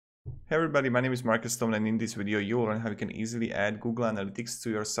Hey everybody, my name is Marcus Stone, and in this video you will learn how you can easily add Google Analytics to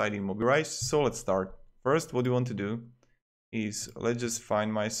your site in Mobirise. So let's start. First, what you want to do is, let's just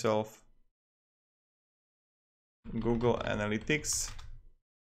find myself Google Analytics.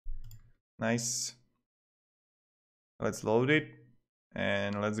 Nice. Let's load it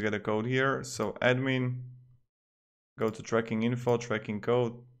and let's get a code here. So admin, go to tracking info, tracking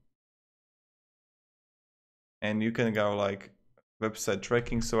code, and you can go like website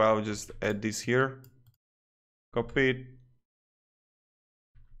tracking. So I'll just add this here, copy it.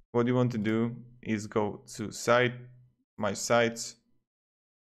 What you want to do is go to site, my sites,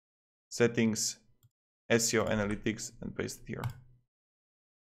 settings, SEO analytics, and paste it here,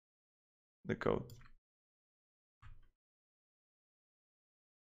 the code.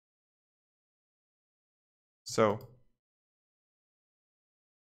 So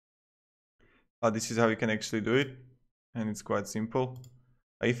this is how you can actually do it, and it's quite simple.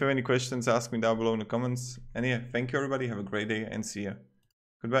 If you have any questions, ask me down below in the comments. And yeah, thank you everybody, have a great day and see ya.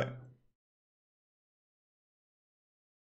 Goodbye.